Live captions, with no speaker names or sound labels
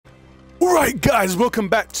Alright guys, welcome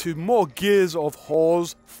back to more Gears of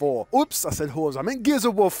Wars 4. Oops, I said Wars, I meant Gears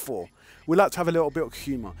of War 4. We like to have a little bit of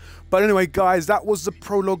humour. But anyway guys, that was the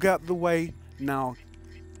prologue out of the way. Now,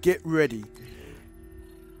 get ready.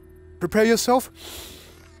 Prepare yourself.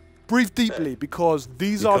 Breathe deeply because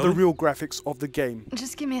these are the real graphics of the game.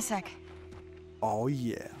 Just give me a sec. Oh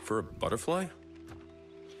yeah. For a butterfly?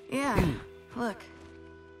 Yeah, look.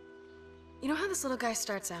 You know how this little guy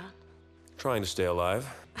starts out? Trying to stay alive.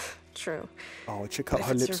 True. Oh, check out But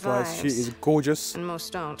her if it lips guys. She survives, is gorgeous. and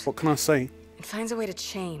most don't, What can I say? it finds a way to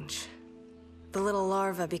change. The little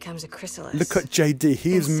larva becomes a chrysalis. Look at JD,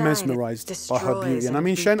 he is Inside, mesmerised it by her beauty. destroys And I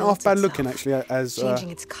mean, and she ain't half bad rebuilds looking itself, actually as changing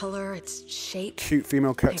its color, its shape. cute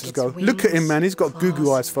female characters its go. Look at him, wings, man, he's got goo goo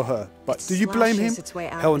claws. eyes for her. But It do you blame him? slashes its way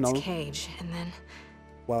out Hell of no. its cage, and then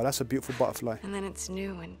Wow, that's a beautiful butterfly. it's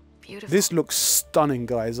new and beautiful. This looks stunning,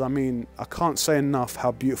 guys. I mean, I can't say enough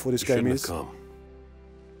how beautiful this game is.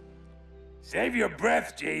 Save your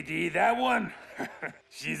breath, JD. That one,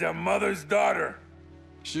 she's a mother's daughter.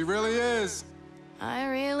 She really is. I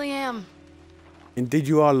really am. Indeed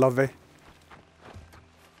you are, lovey.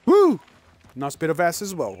 Woo! Nice bit of ass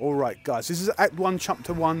as well. All right, guys. This is Act 1,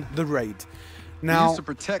 Chapter 1, The Raid. We Now, used to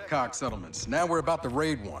protect cock settlements. Now we're about to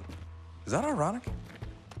raid one. Is that ironic?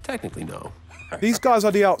 Technically, no. these guys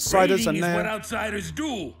are the outsiders Raiding and is what they're... outsiders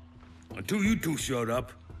do. Until you two showed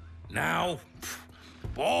up. Now,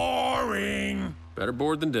 boring. Better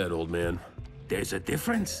bored than dead, old man. There's a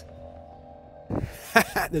difference.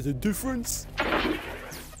 There's a difference.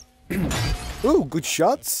 Ooh, good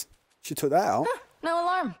shots. She took that out. No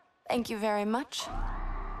alarm. Thank you very much.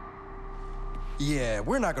 Yeah,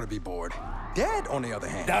 we're not gonna be bored. Dead, on the other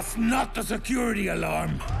hand. That's not the security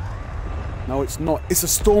alarm. No, it's not. It's a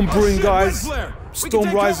storm brewing, guys.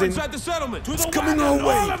 Storm rising. It's coming our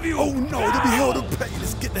way. Oh no, they'll be held at bay.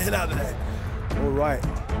 Let's get the hell out of there. All right.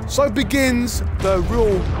 So begins the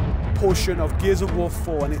real portion of Gears of War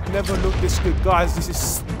 4, and it never looked this good, guys. This is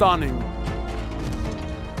stunning.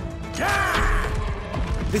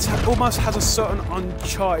 This almost has a certain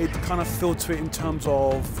Uncharted kind of feel to it in terms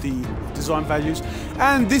of the design values.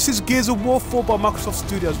 And this is Gears of War 4 by Microsoft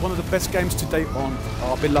Studios, one of the best games to date on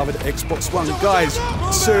our beloved Xbox One. Guys,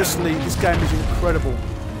 seriously, this game is incredible.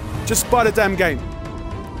 Just buy the damn game.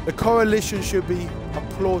 The Coalition should be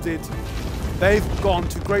applauded. They've gone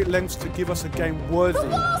to great lengths to give us a game worthy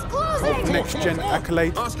of next-gen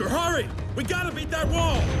accolade. Oscar, hurry! We gotta beat that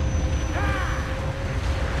wall!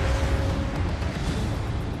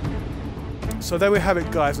 So there we have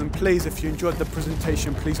it, guys, and please, if you enjoyed the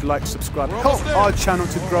presentation, please like, subscribe, help our channel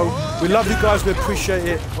to grow. We love you guys, we appreciate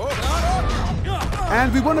it.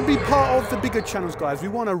 And we want to be part of the bigger channels, guys. We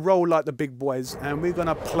want to roll like the big boys, and we're going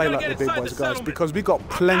to play like the big boys, guys, because we got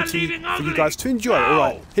plenty for you guys to enjoy. All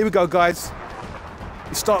right, here we go, guys.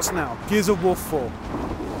 It starts now, Gears of War 4.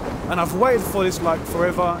 And I've waited for this like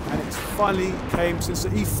forever, and it's finally came since the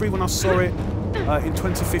E3 when I saw it in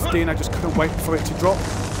 2015. I just couldn't wait for it to drop.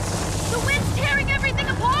 The wind's tearing everything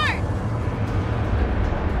apart!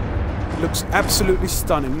 Looks absolutely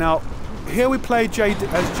stunning. Now, here we play JD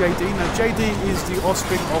as JD. Now, JD is the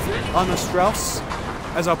offspring of Anna Strauss,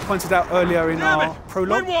 as I pointed out earlier in our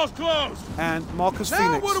prologue. Windwall's closed! And Marcus Now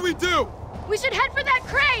Phoenix. what do we do? We should head for that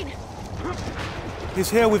crane! He's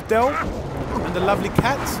here with Del and the lovely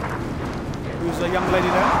Kat, who's a young lady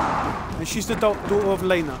there. And she's the daughter of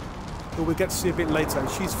Lena, who we'll get to see a bit later. And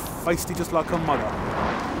she's feisty just like her mother.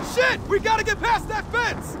 Shit! We gotta get past that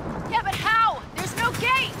fence! Yeah, but how? There's no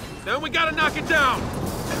gate! Then we gotta knock it down!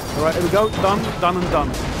 All right, here we go. Done, done, and done.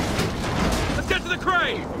 Let's get to the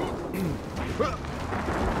crane!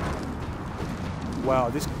 Wow,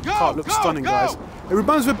 this part looks stunning, guys. It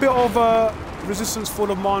reminds me a bit of Resistance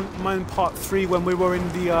Fall of Man Part 3 when we were in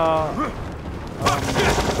the...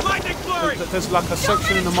 there's like a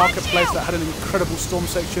section in the marketplace that had an incredible storm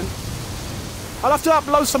section. I'll have to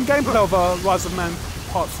upload some gameplay of Rise of Man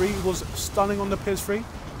Part 3. It was stunning on the PS3.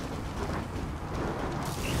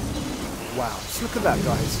 Wow, just look at that,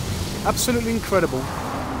 guys. Absolutely incredible.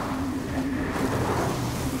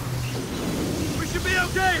 We should be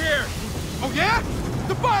okay here! Oh yeah?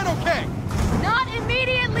 Define okay! Not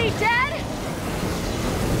immediately dead!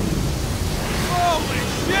 Holy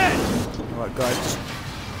shit! Alright, guys, just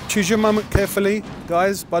choose your moment carefully,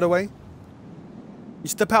 guys, by the way. You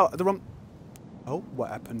step out at the wrong... Oh, what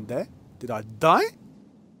happened there? Did I die?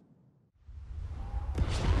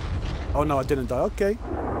 Oh no, I didn't die, okay.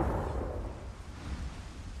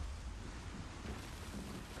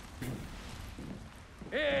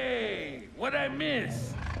 Hey, what'd I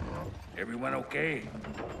miss? Everyone okay?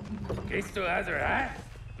 Kate still has her hat?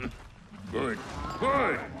 Good,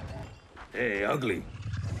 good. Hey, ugly.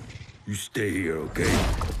 You stay here, okay?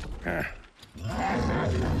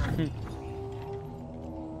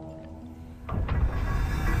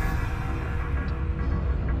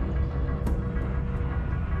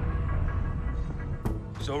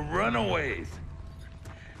 So runaways.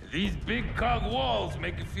 These big cog walls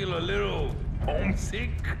make you feel a little homesick?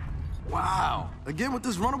 Wow. Again with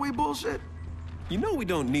this runaway bullshit? You know we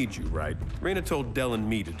don't need you, right? Raina told Del and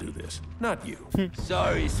me to do this, not you.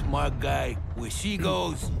 Sorry, smart guy. Where she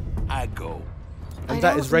goes, I go. And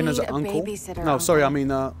that is Raina's uncle. No, sorry, I mean,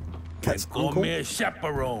 Cat's Call uncle. me a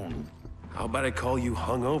chaperone. How about I call you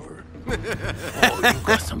hungover? Oh, you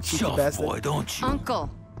got some chuff, bastard. boy, don't you? Uncle,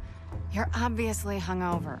 you're obviously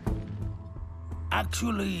hungover.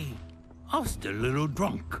 Actually, I'm still a little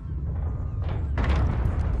drunk.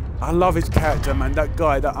 I love his character, man. That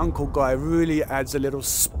guy, that uncle guy, really adds a little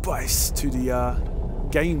spice to the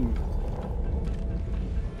game.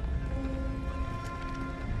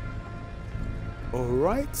 All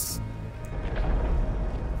right.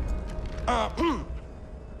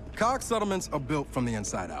 Cog settlements are built from the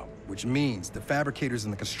inside out, which means the fabricators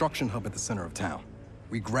in the construction hub at the center of town.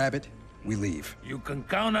 We grab it, we leave. You can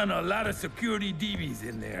count on a lot of security DBs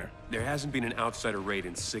in there. There hasn't been an outsider raid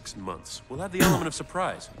in 6 months. We'll have the element of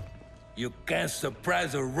surprise. You can't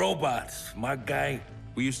surprise the robots, my guy.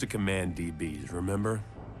 We used to command DBs, remember?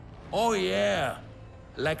 Oh, yeah.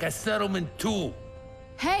 Like a settlement, too.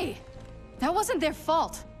 Hey, that wasn't their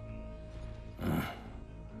fault.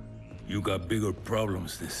 You got bigger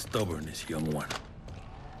problems than stubbornness, young one.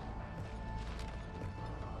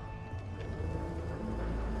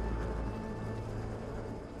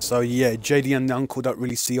 So yeah, JD and the uncle don't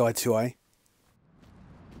really see eye to eye.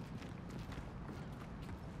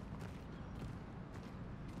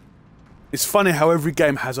 It's funny how every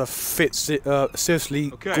game has a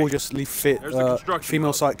seriously gorgeously fit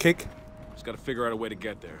female sidekick. Just gotta figure out a way to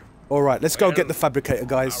get there. All right, let's go get the fabricator,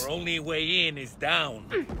 guys. Our only way in is down.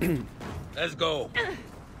 Let's go.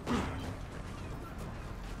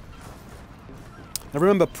 Now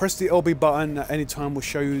remember, press the LB button at any time will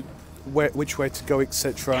show you which way to go,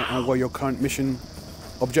 etc., and where your current mission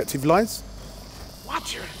objective lies.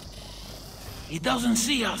 Watcher. He doesn't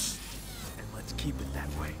see us. And let's keep it that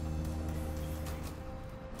way.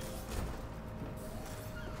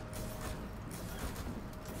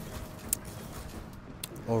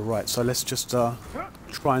 All right, so let's just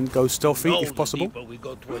try and go stealthy if possible. The deeper we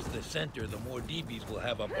go towards the center, the more DBs we'll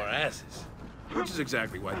have up our asses. Which is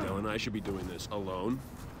exactly why Del and I should be doing this alone.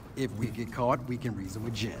 If we get caught, we can reason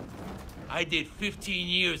with Jen. I did 15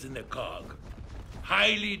 years in the cog.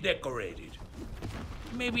 Highly decorated.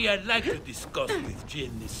 Maybe I'd like to discuss with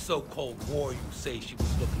Jin this so-called war you say she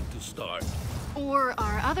was looking to start. Or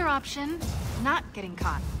our other option, not getting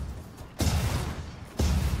caught.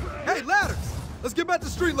 Hey, ladders! Let's get back to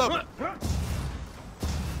street level.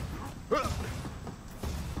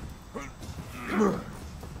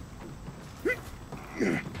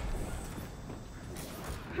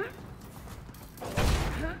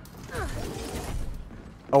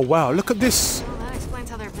 Oh wow, look at this Well, that explains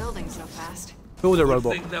how they're building so fast. builder I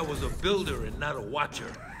robot. think that was a builder and not a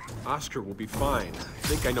watcher. Oscar will be fine. I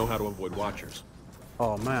think I know how to avoid watchers.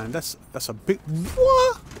 Oh man, that's a big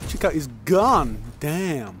what? Check out his gun.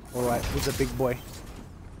 Damn. All right, he's a big boy.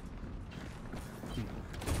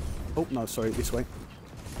 Oh no, sorry, this way.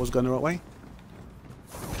 Was going the right way.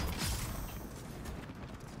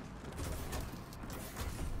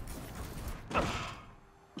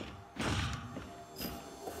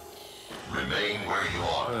 Remain where you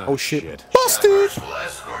are. Oh shit. Busted! Busted! Will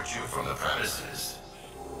escort you from the premises.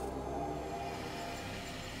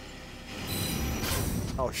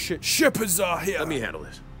 Oh shit, shippers are here. Let me handle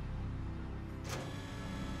this.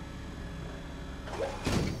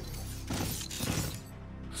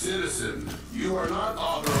 Citizen, you are not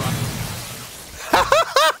authorized.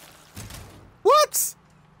 What?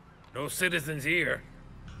 No citizens here.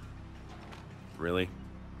 Really?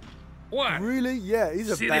 What? Really? Yeah, he's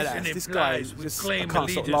a Citizen badass. This guy implies is we just, I claim can't stop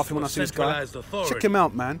allegiance laughing to when a I see this guy. centralized authority. Check him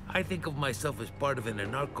out, man. I think of myself as part of an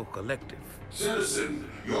anarcho collective. Citizen,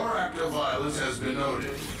 your act of violence has been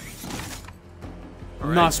noted.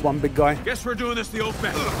 Nice one, big guy. Guess we're doing this the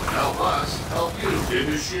old-fashioned. Help us help you.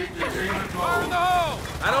 Initiate detainment mode.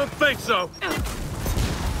 I don't think so.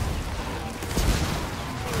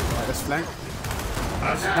 Right, let's flank.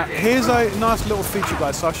 Now, Attacking. here's a nice little feature,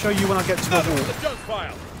 guys. So I'll show you when I get to the wall. The junk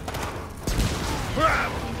pile.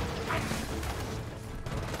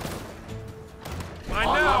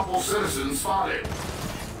 Unlawful citizen spotted.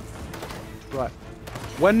 Right.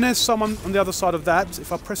 When there's someone on the other side of that,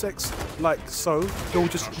 if I press X like so, he'll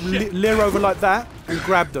just leer over like that and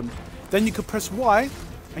grab them. Then you can press Y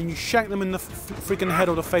and you shank them in the freaking head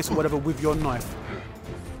or the face or whatever with your knife.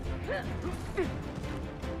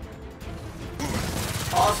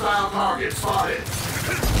 Hostile target spotted.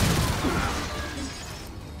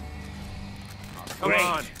 Come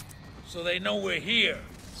on. So they know we're here.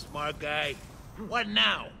 Smart guy. What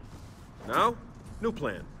now? Now? New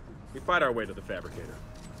plan. We fight our way to the fabricator.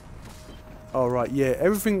 Alright, yeah,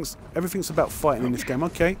 everything's about fighting in this game,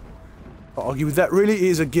 okay. I'll argue with that, really. It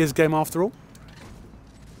is a Gears game after all.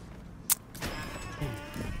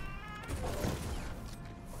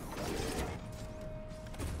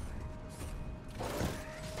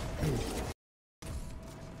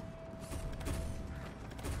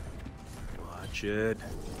 Watch it.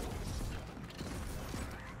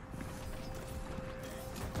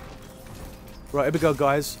 Right, here we go,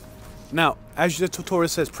 guys. Now, as the tutorial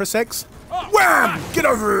says, press X. Wham! Get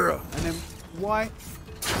over here! And then Y.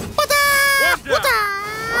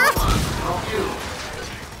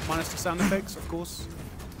 Minus the sound effects, of course.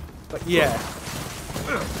 But yeah.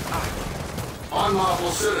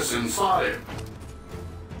 Unlawful citizen spotted.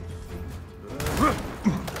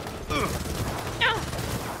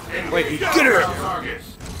 Wait, get her!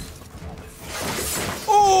 Targets.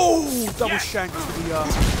 Oh! Double shank to the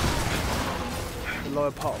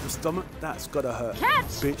lower part of the stomach. That's gotta hurt. Catch!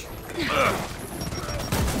 Bitch.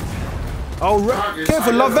 Oh,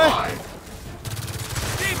 careful, love there!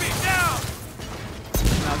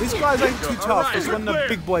 Now, these guys ain't too tough. It's when the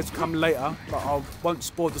big boys come later, but I won't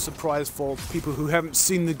spoil the surprise for people who haven't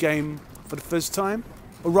seen the game for the first time.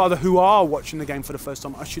 Or rather, who are watching the game for the first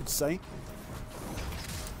time, I should say.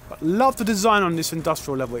 But love the design on this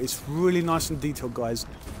industrial level. It's really nice and detailed, guys.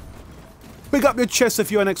 Big up your chest if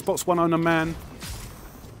you're an Xbox One owner, man.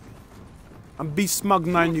 And be smug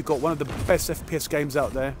knowing you've got one of the best FPS games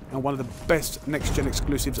out there and one of the best next-gen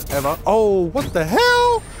exclusives ever. Oh, what the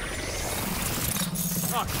hell?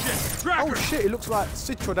 Oh shit! It looks like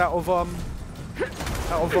Citrod out of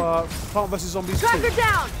Plant vs Zombies 2. Tracker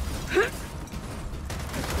down!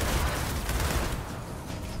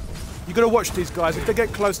 You gotta watch these guys. If they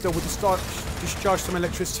get close, they will discharge some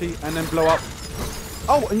electricity and then blow up.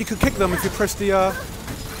 Oh, and you can kick them if you press the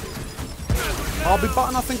RB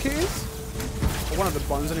button, I think it is. Or one of the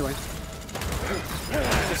buttons, anyway.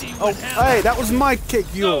 Oh, hey, that was my kick,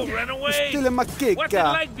 you. No, run away. You're stealing my kick, What's it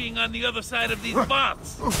like being on the other side of these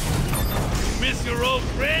bots? Miss your old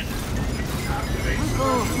friend? Give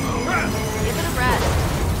it a rest.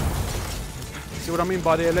 See what I mean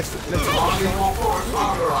by the electric Unlawful force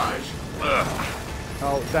authorized.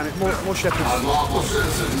 Oh, damn it, more shepherds. Unlawful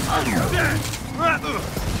citizens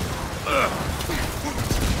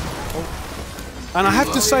And I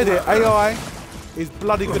have to say that AI is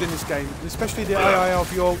bloody good in this game, and especially the AI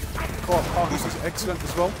of your partners is excellent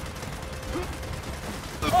as well.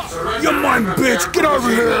 You're mine, bitch! Get over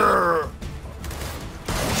here!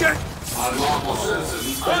 Shit! Unlawful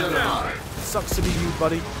citizens identified. Sucks to be you,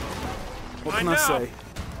 buddy. What can I say?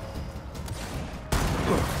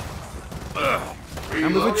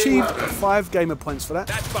 And we've achieved 5 gamer points for that.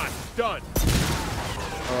 That bot's done.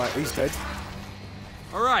 Alright, he's dead.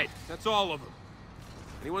 All right, that's all of them.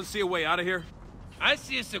 Anyone see a way out of here? I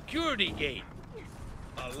see a security gate.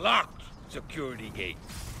 A locked security gate.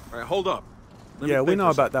 All right, hold up. Let me Yeah, we think know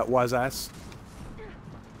for about that wise ass.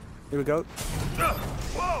 Here we go.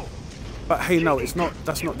 Whoa! But hey, no, it's not.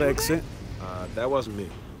 That's not the exit. that wasn't me.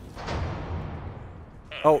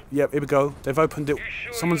 Oh, yep, here we go. They've opened it.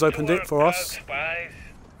 Someone's opened it for us.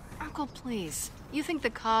 Uncle, please. You think the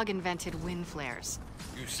COG invented wind flares?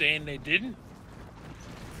 You saying they didn't?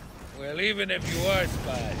 Well, even if you are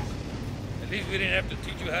spies, at least we didn't have to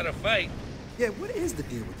teach you how to fight. Yeah, what is the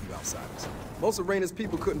deal with you outsiders? Most of Raina's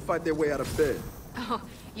people couldn't fight their way out of bed. Oh,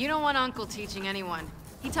 you don't want Uncle teaching anyone.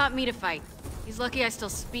 He taught me to fight. He's lucky I still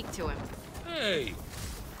speak to him. Hey,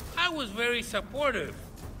 I was very supportive.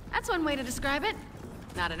 That's one way to describe it.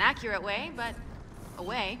 Not an accurate way, but a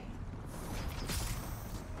way.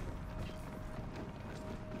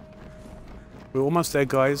 We're almost there,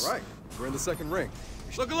 guys. Right, we're in the second ring.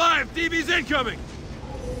 Look alive! DB's incoming!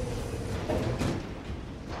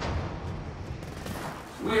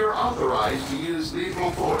 We are authorized to use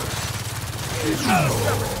lethal force.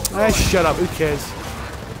 Ah, shut up. Who cares?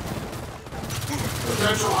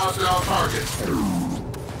 Potential hostile targets.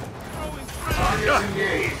 Targets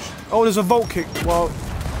engaged. Oh, there's a vault kick. Well.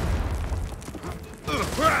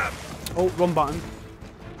 Oh, wrong button.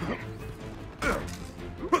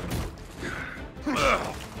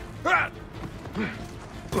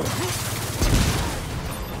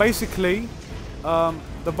 Basically,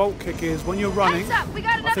 the vault kick is when you're running. Heads up, we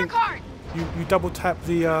got another cart. You double tap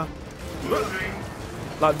the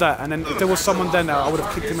like that, and then if there was someone there now, I would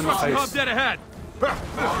have kicked him in the Hub face. dead ahead.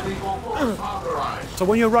 So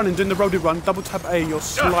when you're running, doing the roadie run, double tap A, you'll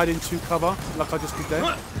slide into cover, like I just did there.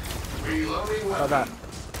 Like that.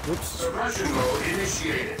 Whoops. Suppression mode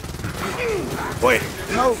initiated. Wait!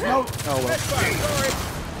 No, no! Oh well.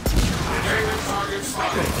 Containment target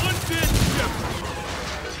spotted.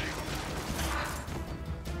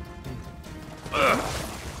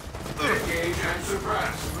 Engage and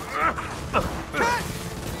suppress.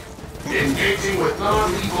 Engaging with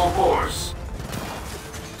non-lethal force.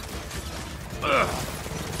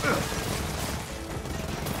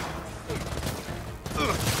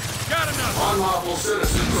 Got enough. Unlawful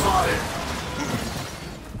citizen spotted.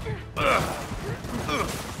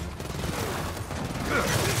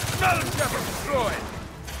 Another Shepherd destroyed.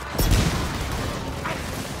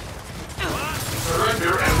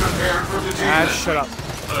 Surrender and prepare for Ah, detainment. shut up.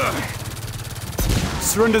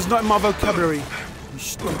 Surrender's not in my vocabulary. You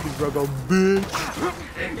stupid robo bitch.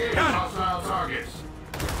 Engage hostile targets.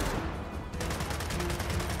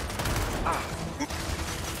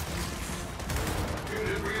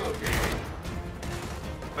 Unit relocating.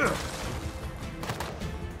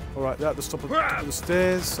 Alright, they're at the top of the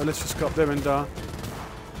stairs, so let's just go up there and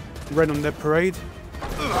rain on their parade.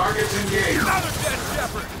 Targets engaged. Another dead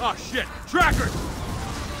Shepherd. Oh shit. Tracker.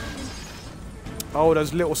 Oh,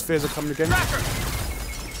 those little spheres are coming again. Tracker.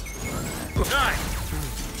 Nice.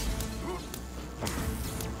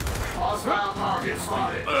 Hostile target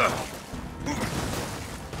spotted.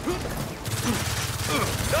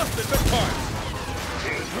 Dustin took part.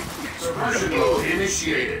 Suppression mode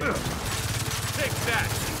initiated. Take that.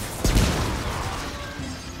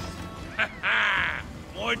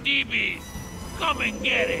 More DBs. Come and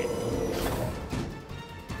get it.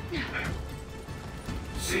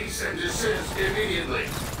 Cease and desist immediately.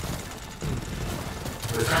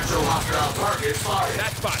 Potential hostile target spotted.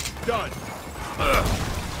 That spot's done.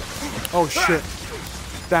 Oh shit.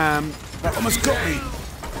 Damn. That almost got me.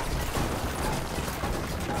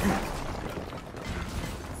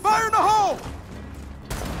 Fire in the hole!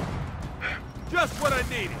 Just what I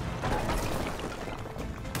needed.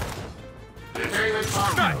 Containment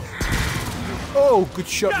target. Nice. Oh, good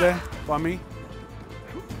shot there by me.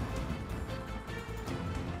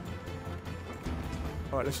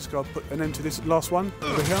 Alright, let's just go put an end to this last one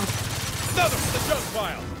over here. Another from the junk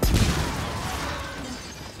pile.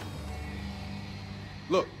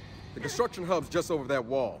 Look, the construction hub's just over that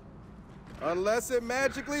wall. Unless it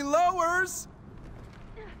magically lowers.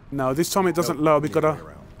 No, this time it doesn't lower. We gotta.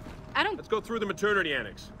 I don't... Let's go through the maternity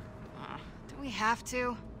annex. Do we have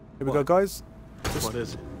to? Here we go, guys. What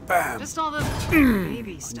is it? Bam. Just all the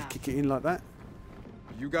baby stuff. Kick it in like that.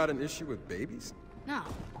 You got an issue with babies? No,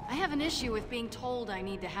 I have an issue with being told I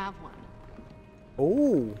need to have one.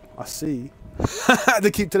 Oh, I see.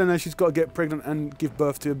 They keep telling her she's got to get pregnant and give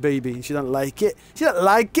birth to a baby, and she don't like it. She don't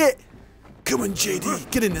like it. Come on,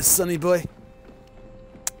 JD, get in there, sonny boy.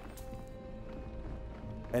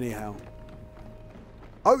 Anyhow,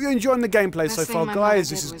 I hope you're enjoying the gameplay so far, guys.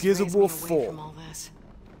 This is Gears of War 4.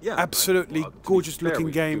 Yeah, Absolutely gorgeous to be fair, looking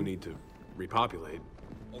we game. do need to repopulate.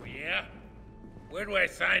 Oh, yeah? Where do I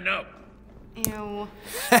sign up? Ew.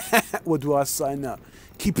 What do I sign up?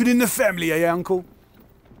 Keep it in the family, eh, uncle?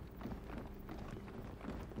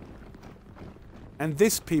 And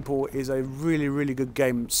this, people, is a really, really good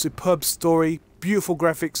game. Superb story, beautiful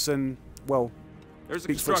graphics, and, well, There's a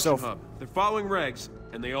speaks for construction itself. hub. They're following regs,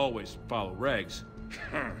 and they always follow regs.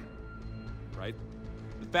 Right?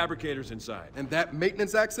 The fabricator's inside. And that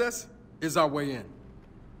maintenance access is our way in.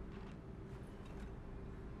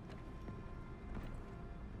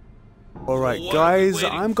 Alright, So what are we guys,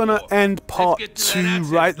 waiting I'm gonna for? end Let's part get to that 2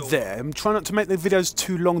 access right door. there. I'm trying not to make the videos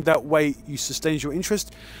too long, that way you sustains your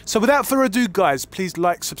interest. So without further ado, guys, please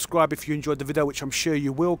like, subscribe if you enjoyed the video, which I'm sure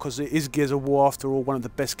you will, because it is Gears of War, after all, one of the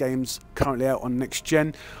best games currently out on next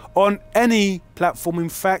gen. On any platform, in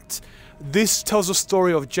fact. This tells a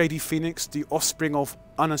story of JD Phoenix, the offspring of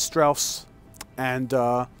Anna Strauss and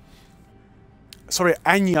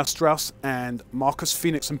Anya Strauss and Marcus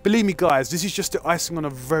Phoenix. And believe me, guys, this is just the icing on a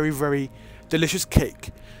very, very delicious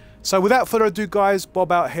cake. So without further ado, guys,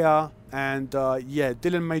 Bob out here, and yeah,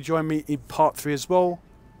 Dylan may join me in part 3 as well.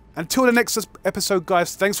 Until the next episode,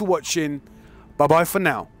 guys, thanks for watching. Bye bye for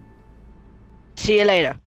now. See you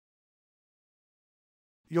later.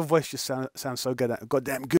 Your voice just sounds so good, goddamn good.